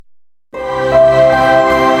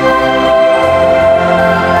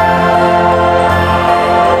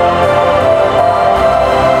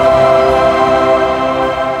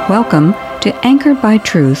Welcome to Anchored by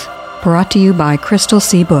Truth, brought to you by Crystal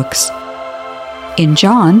Sea Books. In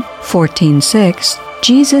John 14:6,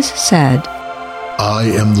 Jesus said, I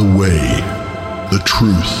am the way, the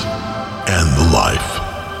truth, and the life.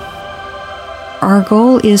 Our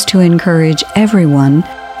goal is to encourage everyone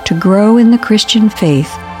to grow in the Christian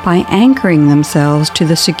faith by anchoring themselves to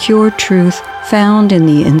the secure truth found in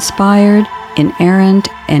the inspired, inerrant,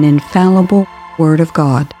 and infallible Word of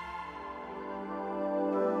God.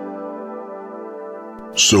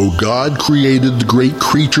 So God created the great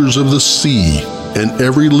creatures of the sea and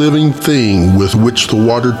every living thing with which the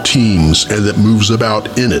water teems and that moves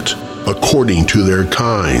about in it, according to their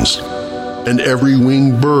kinds, and every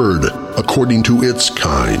winged bird according to its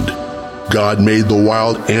kind. God made the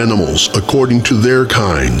wild animals according to their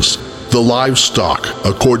kinds, the livestock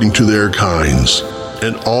according to their kinds,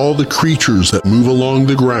 and all the creatures that move along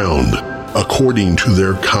the ground according to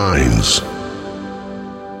their kinds.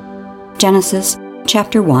 Genesis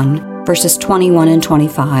chapter 1, verses 21 and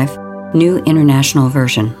 25, New International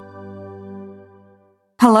Version.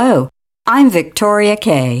 Hello, I'm Victoria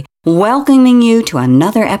Kay, welcoming you to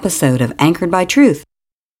another episode of Anchored by Truth.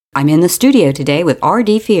 I'm in the studio today with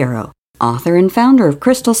R.D. Fierro, author and founder of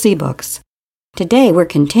Crystal Sea Books. Today we're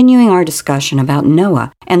continuing our discussion about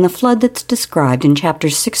Noah and the flood that's described in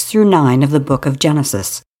chapters 6 through 9 of the book of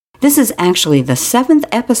Genesis. This is actually the 7th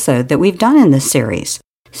episode that we've done in this series.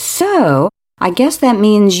 So, I guess that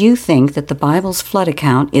means you think that the Bible's flood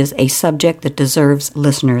account is a subject that deserves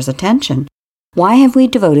listeners' attention. Why have we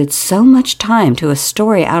devoted so much time to a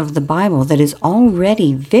story out of the Bible that is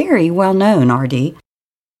already very well known, R.D.?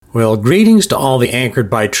 Well, greetings to all the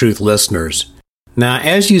Anchored by Truth listeners. Now,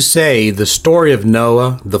 as you say, the story of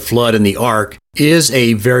Noah, the flood, and the ark is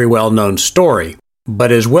a very well-known story.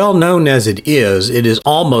 But as well-known as it is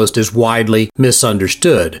almost as widely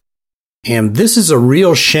misunderstood. And this is a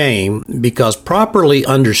real shame because properly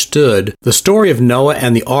understood, the story of Noah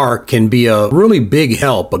and the ark can be a really big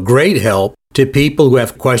help, a great help to people who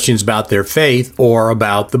have questions about their faith or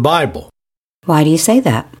about the Bible. Why do you say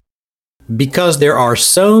that? Because there are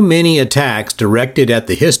so many attacks directed at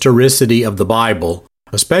the historicity of the Bible,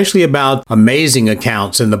 especially about amazing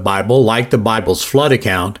accounts in the Bible, like the Bible's flood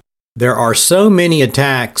account. There are so many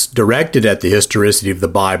attacks directed at the historicity of the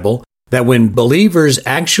Bible that when believers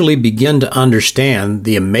actually begin to understand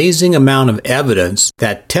the amazing amount of evidence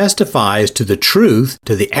that testifies to the truth,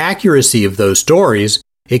 to the accuracy of those stories,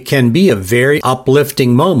 it can be a very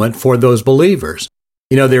uplifting moment for those believers.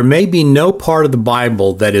 You know, there may be no part of the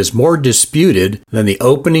Bible that is more disputed than the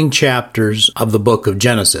opening chapters of the book of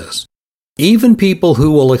Genesis. Even people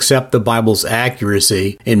who will accept the Bible's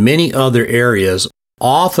accuracy in many other areas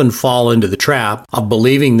often fall into the trap of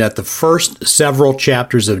believing that the first several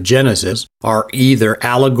chapters of Genesis are either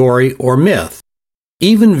allegory or myth.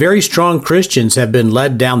 Even very strong Christians have been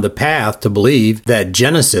led down the path to believe that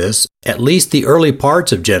Genesis, at least the early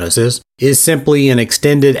parts of Genesis, is simply an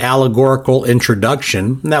extended allegorical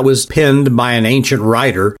introduction that was penned by an ancient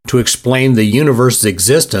writer to explain the universe's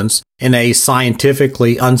existence in a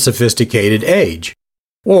scientifically unsophisticated age.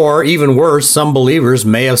 Or, even worse, some believers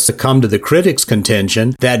may have succumbed to the critics'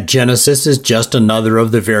 contention that Genesis is just another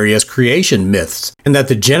of the various creation myths, and that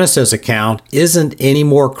the Genesis account isn't any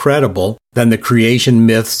more credible than the creation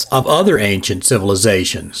myths of other ancient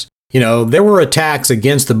civilizations. You know, there were attacks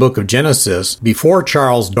against the book of Genesis before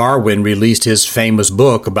Charles Darwin released his famous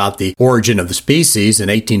book about the origin of the species in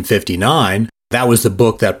 1859. That was the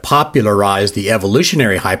book that popularized the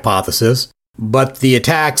evolutionary hypothesis. But the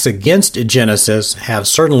attacks against Genesis have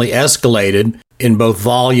certainly escalated in both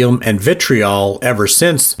volume and vitriol ever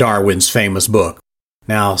since Darwin's famous book.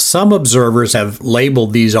 Now, some observers have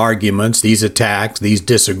labeled these arguments, these attacks, these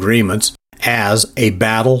disagreements as a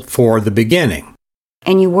battle for the beginning.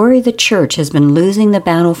 And you worry the church has been losing the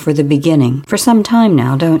battle for the beginning for some time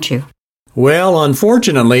now, don't you? Well,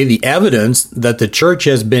 unfortunately, the evidence that the church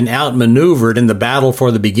has been outmaneuvered in the battle for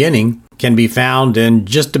the beginning can be found in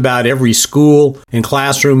just about every school and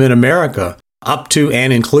classroom in America, up to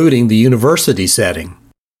and including the university setting.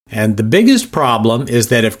 And the biggest problem is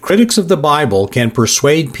that if critics of the Bible can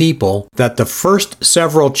persuade people that the first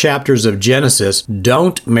several chapters of Genesis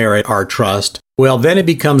don't merit our trust, well, then it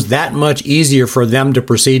becomes that much easier for them to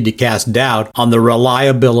proceed to cast doubt on the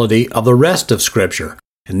reliability of the rest of Scripture.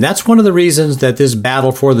 And that's one of the reasons that this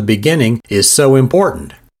battle for the beginning is so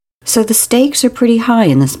important. So the stakes are pretty high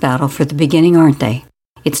in this battle for the beginning, aren't they?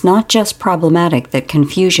 It's not just problematic that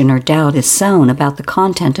confusion or doubt is sown about the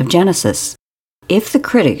content of Genesis. If the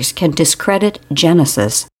critics can discredit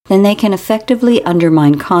Genesis, then they can effectively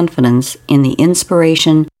undermine confidence in the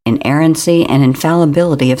inspiration, inerrancy, and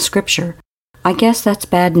infallibility of Scripture. I guess that's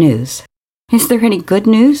bad news. Is there any good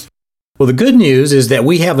news? Well, the good news is that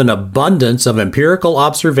we have an abundance of empirical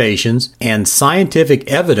observations and scientific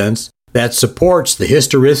evidence that supports the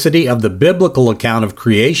historicity of the biblical account of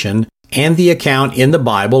creation and the account in the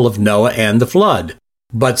Bible of Noah and the flood.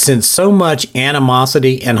 But since so much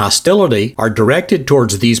animosity and hostility are directed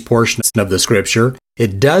towards these portions of the Scripture,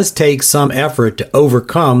 it does take some effort to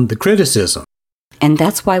overcome the criticism. And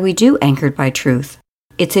that's why we do Anchored by Truth.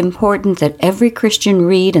 It's important that every Christian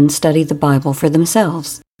read and study the Bible for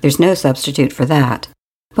themselves. There's no substitute for that.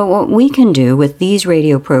 But what we can do with these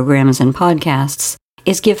radio programs and podcasts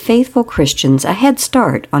is give faithful Christians a head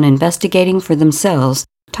start on investigating for themselves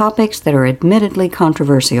topics that are admittedly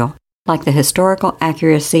controversial, like the historical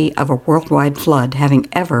accuracy of a worldwide flood having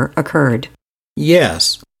ever occurred.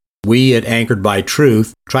 Yes, we at Anchored by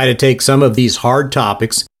Truth try to take some of these hard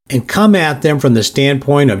topics and come at them from the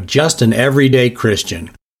standpoint of just an everyday Christian.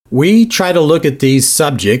 We try to look at these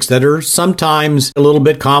subjects that are sometimes a little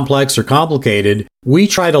bit complex or complicated. We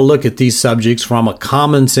try to look at these subjects from a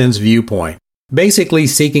common sense viewpoint, basically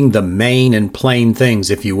seeking the main and plain things,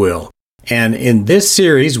 if you will. And in this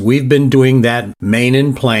series, we've been doing that main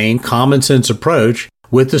and plain common sense approach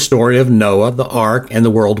with the story of Noah, the ark, and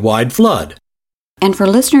the worldwide flood. And for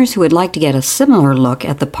listeners who would like to get a similar look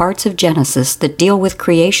at the parts of Genesis that deal with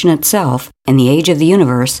creation itself and the age of the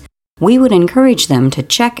universe, we would encourage them to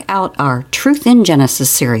check out our Truth in Genesis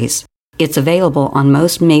series. It's available on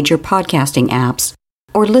most major podcasting apps,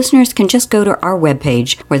 or listeners can just go to our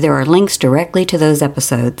webpage where there are links directly to those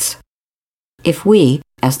episodes. If we,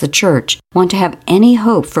 as the church, want to have any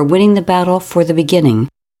hope for winning the battle for the beginning,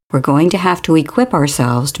 we're going to have to equip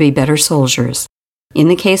ourselves to be better soldiers. In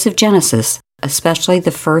the case of Genesis, especially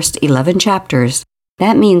the first 11 chapters,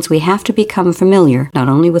 that means we have to become familiar not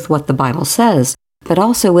only with what the Bible says, but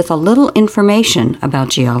also with a little information about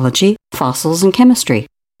geology, fossils, and chemistry.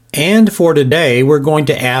 And for today, we're going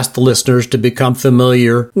to ask the listeners to become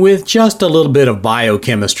familiar with just a little bit of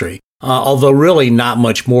biochemistry, although really not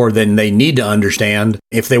much more than they need to understand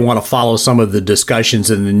if they want to follow some of the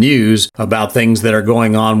discussions in the news about things that are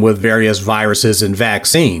going on with various viruses and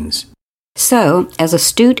vaccines. So, as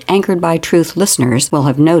astute Anchored by Truth listeners will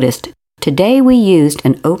have noticed, today we used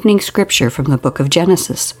an opening scripture from the book of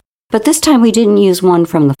Genesis. But this time we didn't use one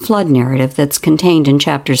from the flood narrative that's contained in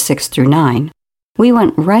chapters 6 through 9. We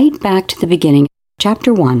went right back to the beginning,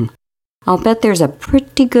 chapter 1. I'll bet there's a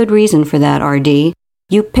pretty good reason for that, RD.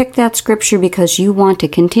 You picked that scripture because you want to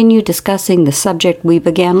continue discussing the subject we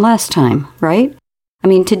began last time, right? I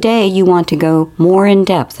mean, today you want to go more in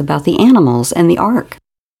depth about the animals and the ark.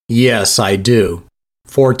 Yes, I do.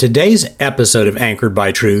 For today's episode of Anchored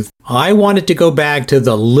by Truth, I wanted to go back to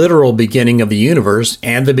the literal beginning of the universe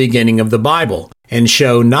and the beginning of the Bible, and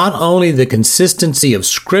show not only the consistency of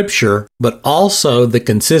Scripture, but also the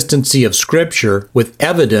consistency of Scripture with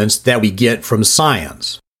evidence that we get from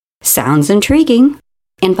science. Sounds intriguing.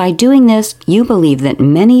 And by doing this, you believe that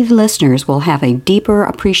many listeners will have a deeper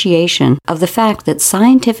appreciation of the fact that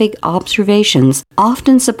scientific observations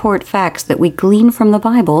often support facts that we glean from the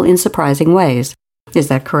Bible in surprising ways. Is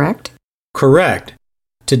that correct? Correct.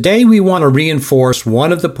 Today we want to reinforce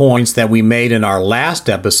one of the points that we made in our last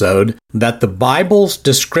episode, that the Bible's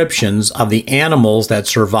descriptions of the animals that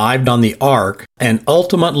survived on the ark and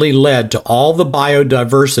ultimately led to all the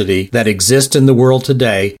biodiversity that exists in the world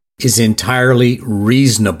today is entirely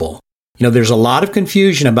reasonable. There's a lot of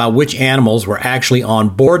confusion about which animals were actually on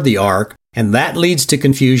board the ark, and that leads to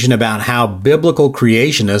confusion about how biblical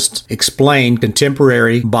creationists explain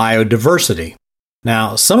contemporary biodiversity.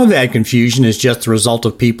 Now, some of that confusion is just the result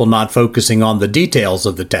of people not focusing on the details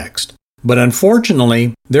of the text. But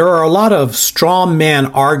unfortunately, there are a lot of straw man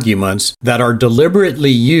arguments that are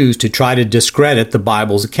deliberately used to try to discredit the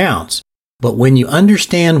Bible's accounts. But when you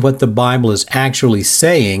understand what the Bible is actually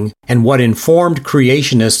saying and what informed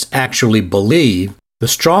creationists actually believe, the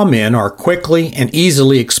straw men are quickly and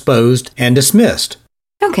easily exposed and dismissed.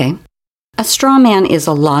 Okay. A straw man is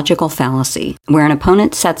a logical fallacy where an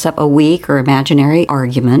opponent sets up a weak or imaginary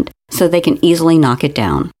argument so they can easily knock it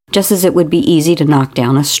down, just as it would be easy to knock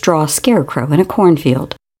down a straw scarecrow in a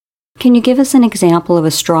cornfield. Can you give us an example of a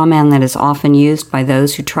straw man that is often used by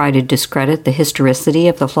those who try to discredit the historicity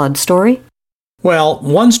of the flood story? Well,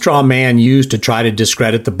 one straw man used to try to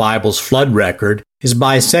discredit the Bible's flood record is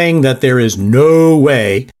by saying that there is no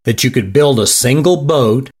way that you could build a single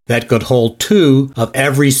boat that could hold 2 of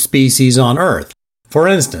every species on Earth. For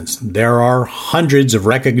instance, there are hundreds of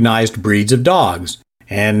recognized breeds of dogs,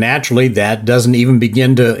 and naturally that doesn't even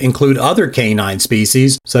begin to include other canine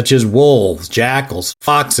species such as wolves, jackals,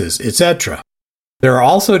 foxes, etc. There are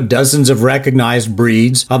also dozens of recognized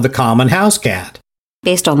breeds of the common house cat.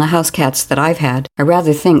 Based on the house cats that I've had, I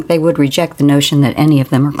rather think they would reject the notion that any of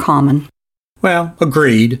them are common. Well,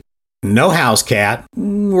 agreed. No house cat,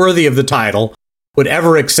 worthy of the title, would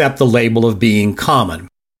ever accept the label of being common.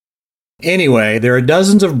 Anyway, there are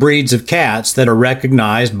dozens of breeds of cats that are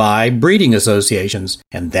recognized by breeding associations,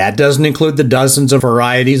 and that doesn't include the dozens of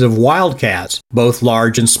varieties of wild cats, both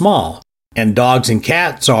large and small. And dogs and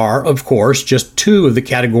cats are, of course, just two of the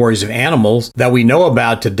categories of animals that we know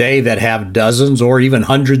about today that have dozens or even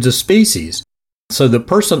hundreds of species. So the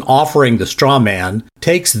person offering the straw man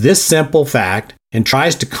takes this simple fact and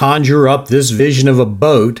tries to conjure up this vision of a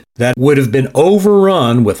boat that would have been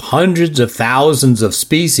overrun with hundreds of thousands of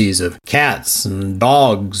species of cats and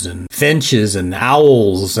dogs and finches and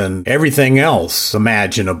owls and everything else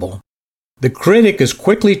imaginable. The critic is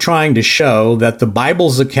quickly trying to show that the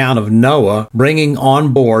Bible's account of Noah bringing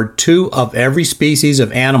on board two of every species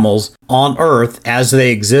of animals on earth as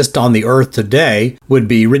they exist on the earth today would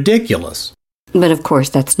be ridiculous. But of course,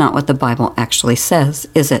 that's not what the Bible actually says,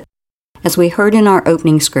 is it? As we heard in our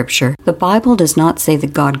opening scripture, the Bible does not say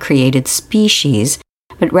that God created species,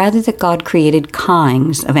 but rather that God created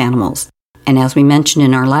kinds of animals. And as we mentioned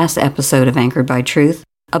in our last episode of Anchored by Truth,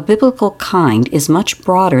 a biblical kind is much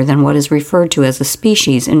broader than what is referred to as a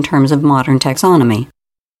species in terms of modern taxonomy.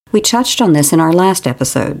 We touched on this in our last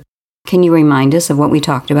episode. Can you remind us of what we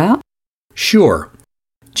talked about? Sure.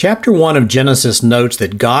 Chapter 1 of Genesis notes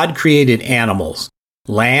that God created animals,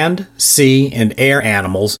 land, sea, and air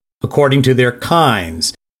animals, according to their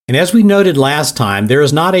kinds. And as we noted last time, there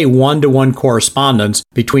is not a one-to-one correspondence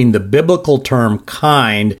between the biblical term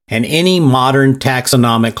kind and any modern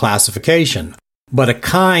taxonomic classification. But a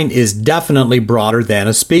kind is definitely broader than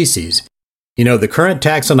a species. You know, the current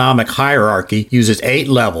taxonomic hierarchy uses 8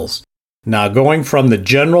 levels. Now, going from the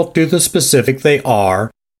general to the specific, they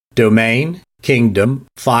are domain, kingdom,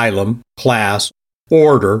 phylum, class,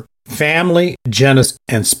 order, family, genus,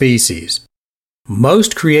 and species.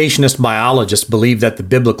 Most creationist biologists believe that the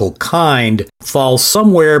biblical kind falls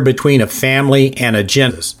somewhere between a family and a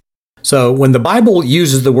genus. So when the Bible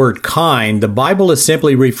uses the word kind, the Bible is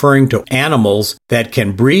simply referring to animals that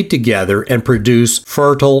can breed together and produce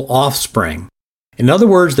fertile offspring. In other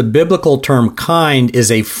words, the biblical term kind is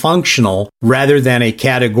a functional rather than a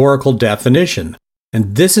categorical definition.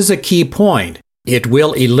 And this is a key point. It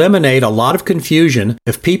will eliminate a lot of confusion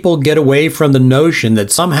if people get away from the notion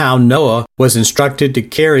that somehow Noah was instructed to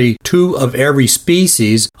carry 2 of every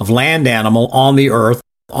species of land animal on the earth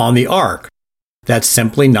on the ark. That's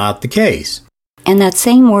simply not the case. And that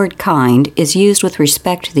same word kind is used with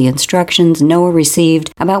respect to the instructions Noah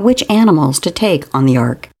received about which animals to take on the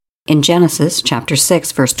ark. In Genesis chapter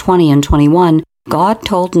 6, verse 20 and 21, God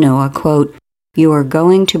told Noah, quote, "You are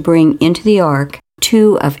going to bring into the ark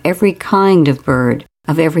 2 of every kind of bird,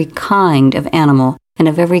 of every kind of animal, and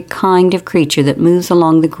of every kind of creature that moves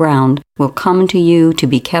along the ground will come to you to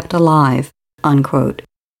be kept alive." Unquote.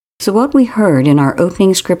 So what we heard in our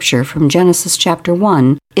opening scripture from Genesis chapter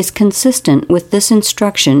 1 is consistent with this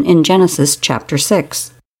instruction in Genesis chapter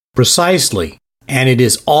 6. Precisely. And it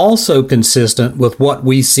is also consistent with what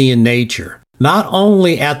we see in nature, not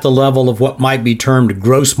only at the level of what might be termed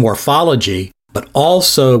gross morphology, but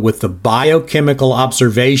also with the biochemical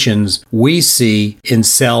observations we see in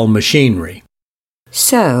cell machinery.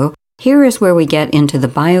 So, here is where we get into the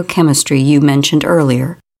biochemistry you mentioned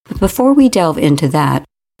earlier. But before we delve into that,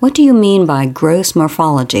 what do you mean by gross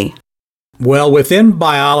morphology? Well, within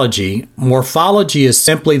biology, morphology is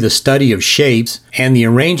simply the study of shapes and the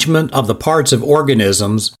arrangement of the parts of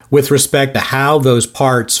organisms with respect to how those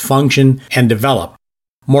parts function and develop.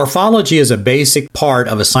 Morphology is a basic part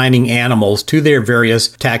of assigning animals to their various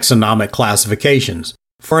taxonomic classifications.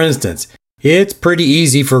 For instance, it's pretty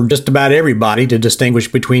easy for just about everybody to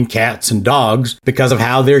distinguish between cats and dogs because of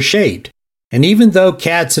how they're shaped. And even though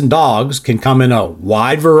cats and dogs can come in a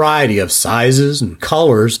wide variety of sizes and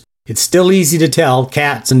colors, it's still easy to tell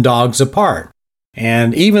cats and dogs apart.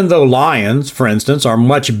 And even though lions, for instance, are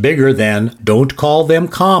much bigger than, don't call them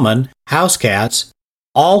common, house cats,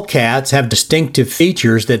 all cats have distinctive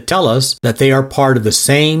features that tell us that they are part of the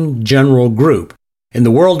same general group. In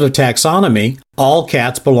the world of taxonomy, all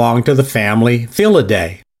cats belong to the family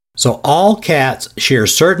Felidae. So all cats share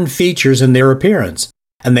certain features in their appearance,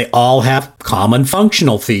 and they all have common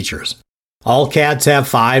functional features. All cats have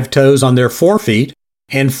 5 toes on their forefeet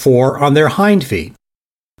and 4 on their hind feet.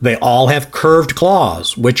 They all have curved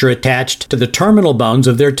claws, which are attached to the terminal bones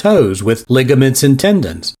of their toes with ligaments and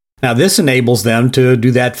tendons. Now, this enables them to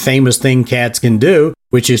do that famous thing cats can do,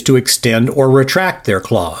 which is to extend or retract their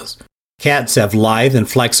claws. Cats have lithe and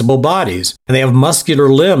flexible bodies, and they have muscular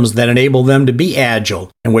limbs that enable them to be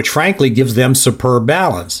agile, and which frankly gives them superb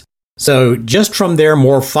balance. So just from their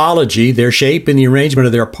morphology, their shape, and the arrangement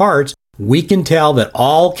of their parts, we can tell that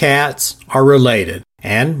all cats are related,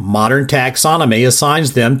 and modern taxonomy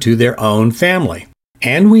assigns them to their own family.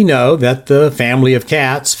 And we know that the family of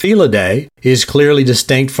cats, Felidae, is clearly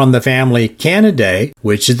distinct from the family Canidae,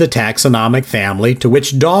 which is the taxonomic family to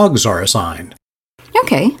which dogs are assigned.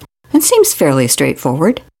 Okay, that seems fairly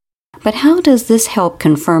straightforward. But how does this help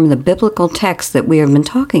confirm the biblical text that we have been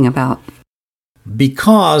talking about?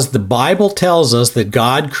 Because the Bible tells us that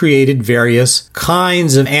God created various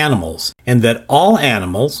kinds of animals, and that all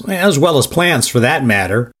animals, as well as plants for that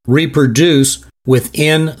matter, reproduce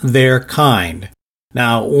within their kind.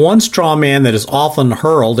 Now, one straw man that is often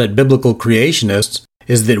hurled at biblical creationists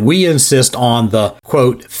is that we insist on the,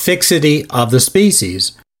 quote, fixity of the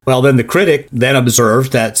species. Well, then the critic then observes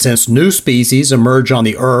that since new species emerge on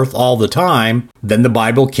the earth all the time, then the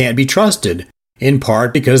Bible can't be trusted, in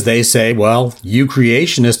part because they say, well, you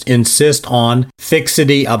creationists insist on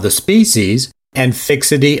fixity of the species, and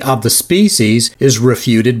fixity of the species is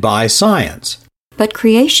refuted by science. But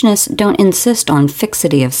creationists don't insist on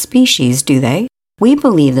fixity of species, do they? We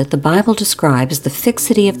believe that the Bible describes the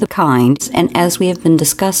fixity of the kinds, and as we have been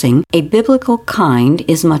discussing, a biblical kind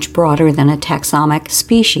is much broader than a taxonomic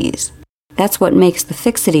species. That's what makes the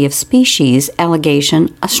fixity of species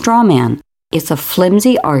allegation a straw man. It's a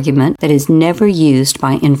flimsy argument that is never used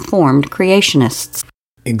by informed creationists.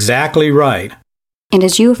 Exactly right. And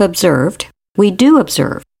as you have observed, we do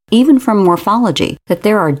observe, even from morphology, that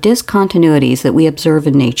there are discontinuities that we observe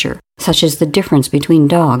in nature, such as the difference between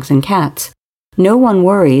dogs and cats. No one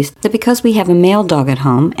worries that because we have a male dog at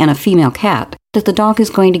home and a female cat, that the dog is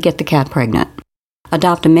going to get the cat pregnant.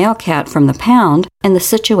 Adopt a male cat from the pound, and the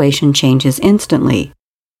situation changes instantly.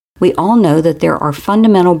 We all know that there are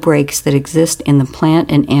fundamental breaks that exist in the plant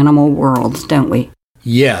and animal worlds, don't we?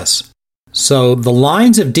 Yes. So the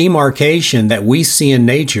lines of demarcation that we see in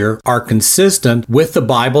nature are consistent with the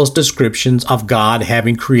Bible's descriptions of God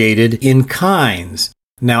having created in kinds.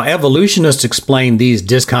 Now, evolutionists explain these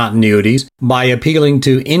discontinuities by appealing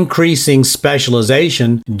to increasing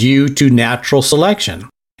specialization due to natural selection.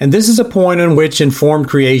 And this is a point on which informed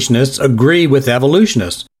creationists agree with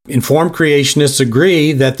evolutionists. Informed creationists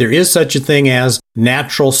agree that there is such a thing as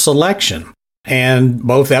natural selection. And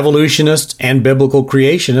both evolutionists and biblical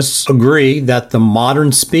creationists agree that the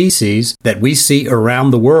modern species that we see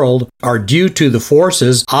around the world are due to the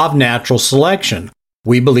forces of natural selection.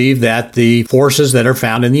 We believe that the forces that are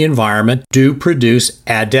found in the environment do produce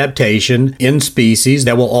adaptation in species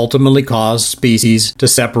that will ultimately cause species to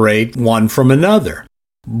separate one from another.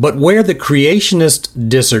 But where the creationists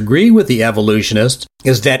disagree with the evolutionists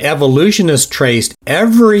is that evolutionists traced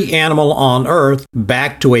every animal on Earth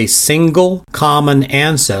back to a single common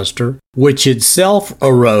ancestor, which itself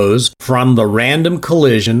arose from the random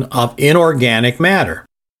collision of inorganic matter.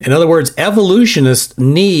 In other words, evolutionists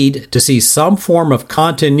need to see some form of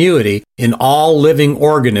continuity in all living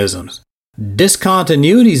organisms.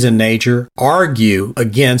 Discontinuities in nature argue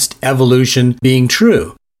against evolution being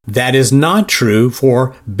true. That is not true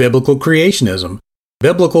for biblical creationism.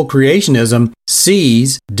 Biblical creationism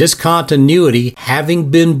sees discontinuity having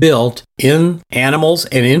been built in animals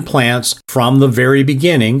and in plants from the very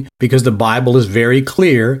beginning, because the Bible is very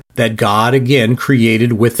clear that God again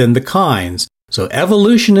created within the kinds. So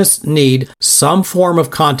evolutionists need some form of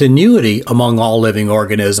continuity among all living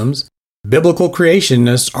organisms. Biblical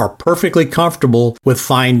creationists are perfectly comfortable with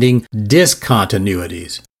finding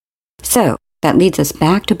discontinuities. So, that leads us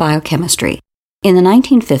back to biochemistry. In the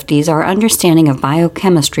 1950s, our understanding of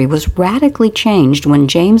biochemistry was radically changed when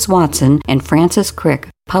James Watson and Francis Crick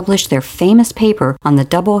published their famous paper on the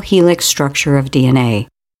double helix structure of DNA.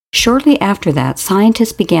 Shortly after that,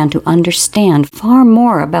 scientists began to understand far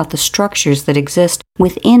more about the structures that exist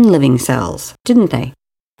within living cells, didn't they?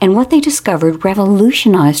 And what they discovered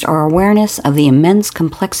revolutionized our awareness of the immense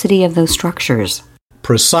complexity of those structures.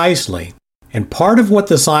 Precisely. And part of what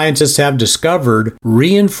the scientists have discovered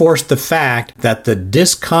reinforced the fact that the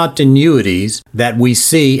discontinuities that we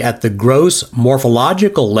see at the gross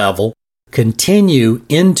morphological level continue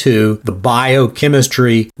into the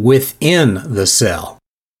biochemistry within the cell.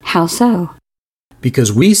 How so?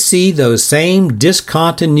 Because we see those same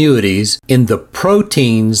discontinuities in the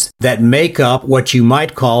proteins that make up what you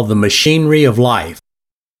might call the machinery of life.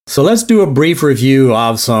 So let's do a brief review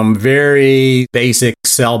of some very basic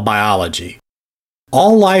cell biology.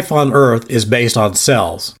 All life on Earth is based on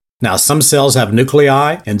cells. Now, some cells have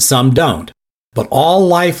nuclei and some don't, but all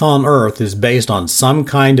life on Earth is based on some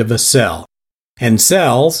kind of a cell. and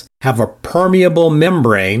cells have a permeable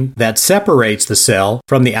membrane that separates the cell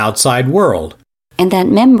from the outside world. And that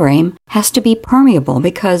membrane has to be permeable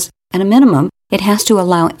because, at a minimum, it has to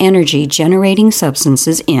allow energy-generating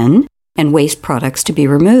substances in and waste products to be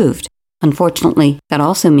removed. Unfortunately, that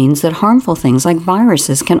also means that harmful things like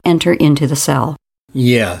viruses can enter into the cell.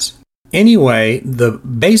 Yes. Anyway, the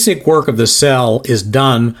basic work of the cell is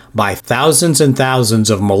done by thousands and thousands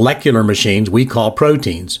of molecular machines we call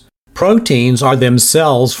proteins. Proteins are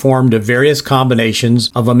themselves formed of various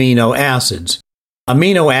combinations of amino acids.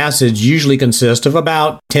 Amino acids usually consist of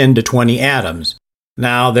about 10 to 20 atoms.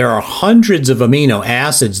 Now, there are hundreds of amino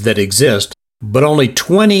acids that exist, but only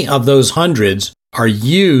 20 of those hundreds are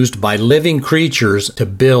used by living creatures to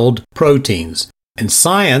build proteins. And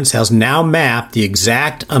science has now mapped the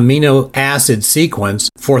exact amino acid sequence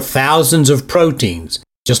for thousands of proteins,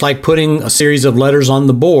 just like putting a series of letters on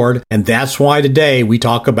the board, and that's why today we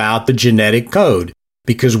talk about the genetic code,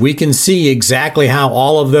 because we can see exactly how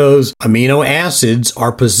all of those amino acids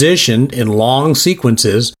are positioned in long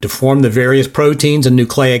sequences to form the various proteins and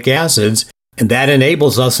nucleic acids, and that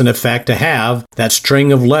enables us, in effect, to have that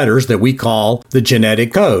string of letters that we call the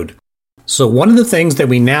genetic code. So one of the things that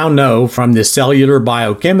we now know from the cellular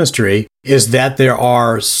biochemistry is that there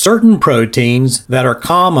are certain proteins that are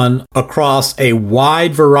common across a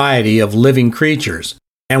wide variety of living creatures.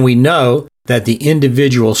 And we know that the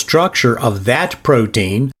individual structure of that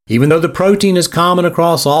protein, even though the protein is common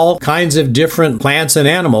across all kinds of different plants and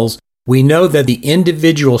animals, we know that the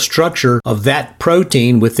individual structure of that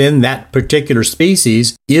protein within that particular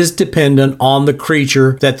species is dependent on the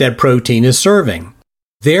creature that protein is serving.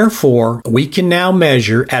 Therefore, we can now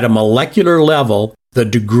measure at a molecular level the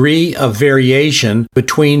degree of variation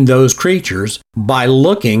between those creatures by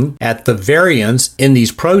looking at the variance in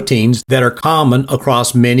these proteins that are common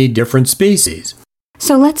across many different species.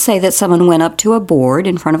 So let's say that someone went up to a board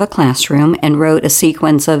in front of a classroom and wrote a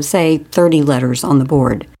sequence of, say, 30 letters on the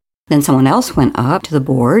board. Then someone else went up to the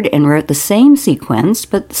board and wrote the same sequence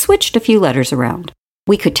but switched a few letters around.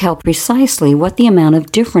 We could tell precisely what the amount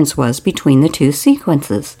of difference was between the two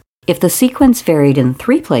sequences. If the sequence varied in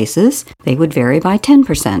 3 places, they would vary by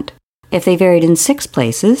 10%. If they varied in 6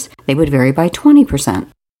 places, they would vary by 20%.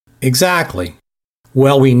 Exactly.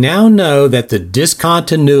 Well, we now know that the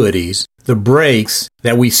discontinuities, the breaks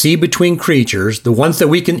that we see between creatures, the ones that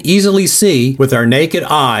we can easily see with our naked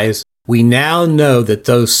eyes, we now know that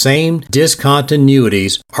those same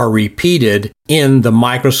discontinuities are repeated in the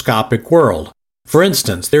microscopic world. For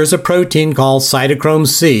instance, there's a protein called cytochrome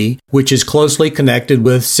C, which is closely connected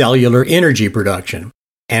with cellular energy production.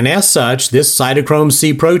 And as such, this cytochrome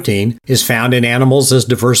C protein is found in animals as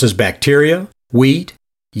diverse as bacteria, wheat,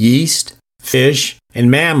 yeast, fish,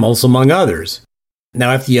 and mammals, among others.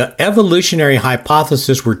 Now, if the evolutionary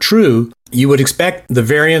hypothesis were true, you would expect the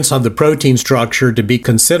variance of the protein structure to be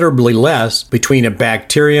considerably less between a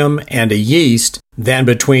bacterium and a yeast than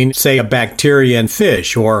between, say, a bacteria and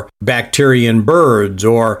fish, or bacteria and birds,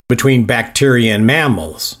 or between bacteria and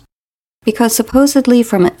mammals. Because supposedly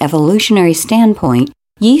from an evolutionary standpoint,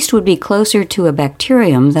 yeast would be closer to a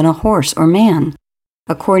bacterium than a horse or man.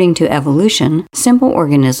 According to evolution, simple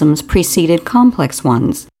organisms preceded complex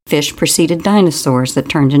ones. Fish preceded dinosaurs that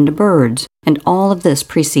turned into birds, and all of this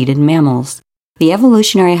preceded mammals. The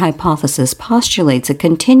evolutionary hypothesis postulates a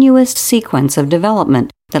continuous sequence of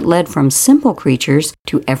development that led from simple creatures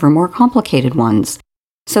to ever more complicated ones.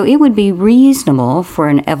 So it would be reasonable for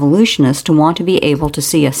an evolutionist to want to be able to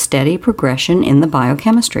see a steady progression in the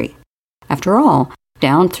biochemistry. After all,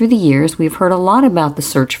 down through the years, we've heard a lot about the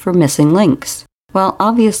search for missing links. Well,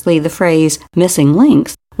 obviously the phrase missing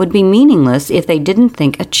links would be meaningless if they didn't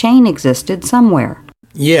think a chain existed somewhere.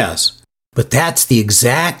 Yes, but that's the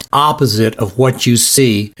exact opposite of what you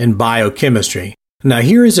see in biochemistry. Now,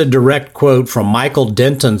 here is a direct quote from Michael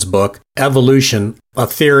Denton's book, Evolution, A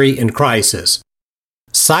Theory in Crisis.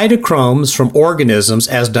 Cytochromes from organisms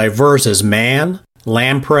as diverse as man,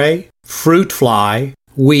 lamprey, fruit fly,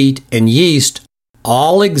 wheat, and yeast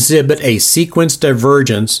all exhibit a sequence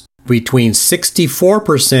divergence between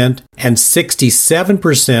 64% and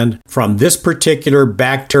 67% from this particular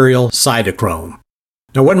bacterial cytochrome.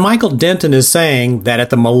 Now, what Michael Denton is saying that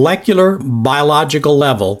at the molecular biological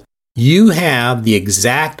level, you have the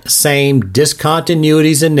exact same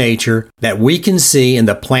discontinuities in nature that we can see in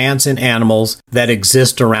the plants and animals that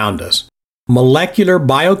exist around us. Molecular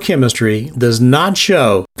biochemistry does not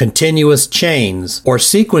show continuous chains or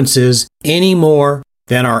sequences any more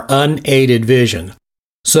than our unaided vision.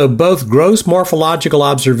 So both gross morphological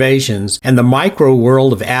observations and the micro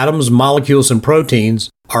world of atoms, molecules, and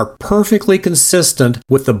proteins are perfectly consistent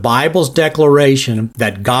with the Bible's declaration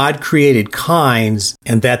that God created kinds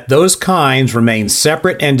and that those kinds remain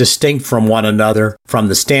separate and distinct from one another from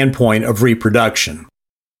the standpoint of reproduction.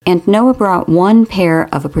 And Noah brought one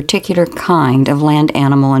pair of a particular kind of land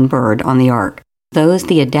animal and bird on the ark. Those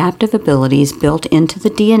the adaptive abilities built into the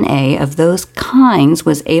DNA of those kinds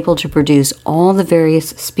was able to produce all the various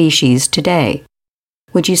species today.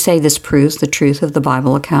 Would you say this proves the truth of the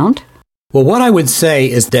Bible account? Well, what I would say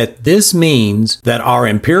is that this means that our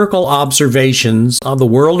empirical observations of the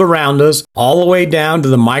world around us, all the way down to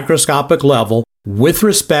the microscopic level, with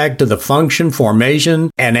respect to the function,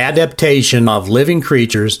 formation, and adaptation of living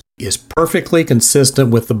creatures, is perfectly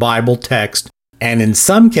consistent with the Bible text. And in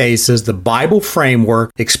some cases, the Bible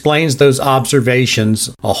framework explains those observations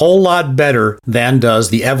a whole lot better than does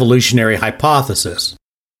the evolutionary hypothesis.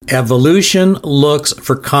 Evolution looks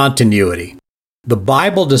for continuity. The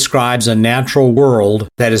Bible describes a natural world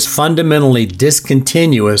that is fundamentally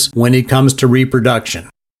discontinuous when it comes to reproduction.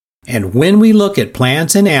 And when we look at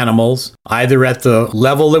plants and animals, either at the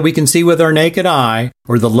level that we can see with our naked eye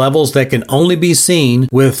or the levels that can only be seen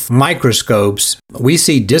with microscopes, we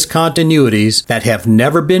see discontinuities that have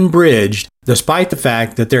never been bridged, despite the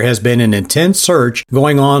fact that there has been an intense search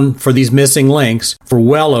going on for these missing links for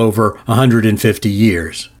well over 150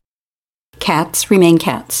 years. Cats remain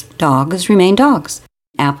cats. Dogs remain dogs.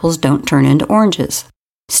 Apples don't turn into oranges.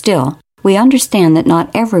 Still, we understand that not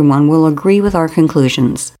everyone will agree with our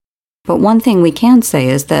conclusions. But one thing we can say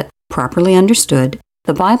is that, properly understood,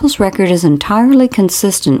 the Bible's record is entirely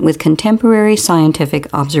consistent with contemporary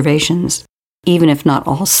scientific observations, even if not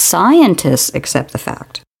all scientists accept the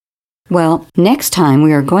fact. Well, next time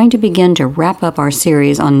we are going to begin to wrap up our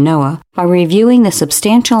series on Noah by reviewing the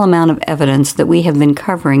substantial amount of evidence that we have been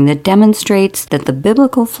covering that demonstrates that the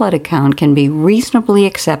biblical flood account can be reasonably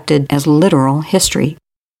accepted as literal history.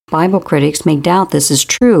 Bible critics may doubt this is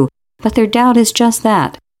true, but their doubt is just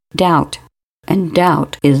that, doubt. And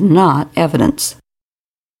doubt is not evidence.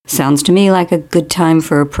 Sounds to me like a good time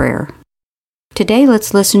for a prayer. Today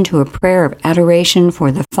let's listen to a prayer of adoration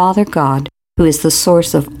for the Father God, who is the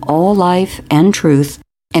source of all life and truth,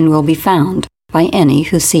 and will be found by any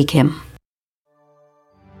who seek him.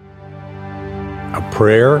 A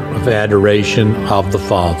prayer of adoration of the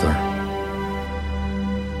Father.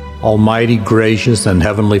 Almighty, gracious, and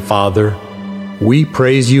heavenly Father, we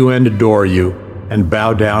praise you and adore you and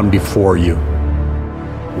bow down before you.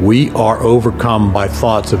 We are overcome by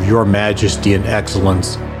thoughts of your majesty and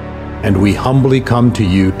excellence, and we humbly come to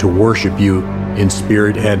you to worship you in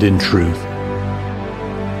spirit and in truth.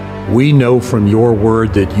 We know from your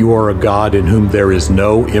word that you are a God in whom there is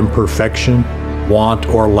no imperfection, want,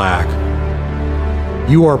 or lack.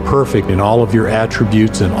 You are perfect in all of your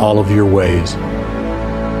attributes and all of your ways.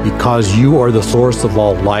 Because you are the source of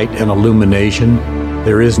all light and illumination,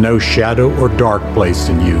 there is no shadow or dark place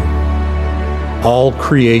in you. All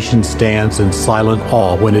creation stands in silent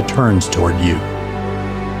awe when it turns toward you.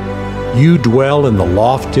 You dwell in the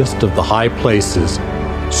loftiest of the high places,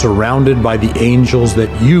 surrounded by the angels that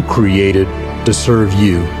you created to serve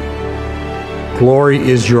you. Glory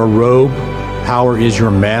is your robe, power is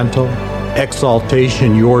your mantle,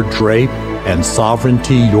 exaltation your drape, and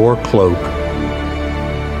sovereignty your cloak.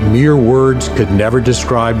 Mere words could never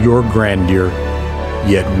describe your grandeur,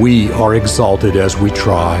 yet we are exalted as we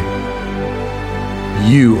try.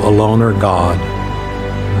 You alone are God.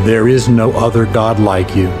 There is no other God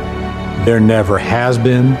like you. There never has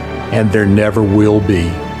been, and there never will be.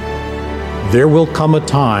 There will come a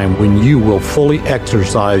time when you will fully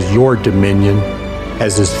exercise your dominion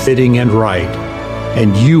as is fitting and right,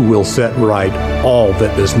 and you will set right all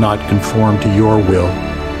that does not conform to your will.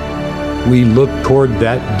 We look toward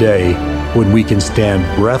that day when we can stand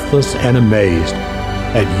breathless and amazed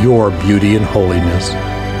at your beauty and holiness.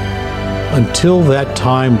 Until that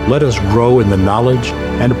time, let us grow in the knowledge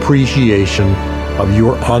and appreciation of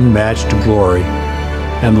your unmatched glory,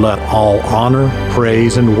 and let all honor,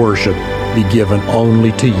 praise, and worship be given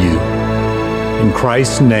only to you. In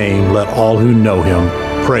Christ's name, let all who know him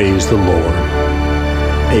praise the Lord.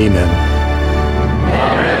 Amen.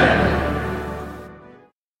 Amen.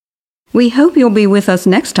 We hope you'll be with us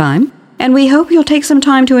next time, and we hope you'll take some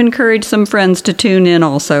time to encourage some friends to tune in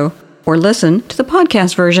also, or listen to the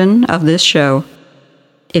podcast version of this show.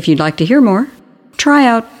 If you'd like to hear more, try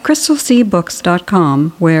out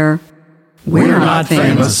crystalseabooks.com, where we're not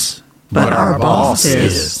famous, but our boss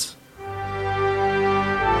is.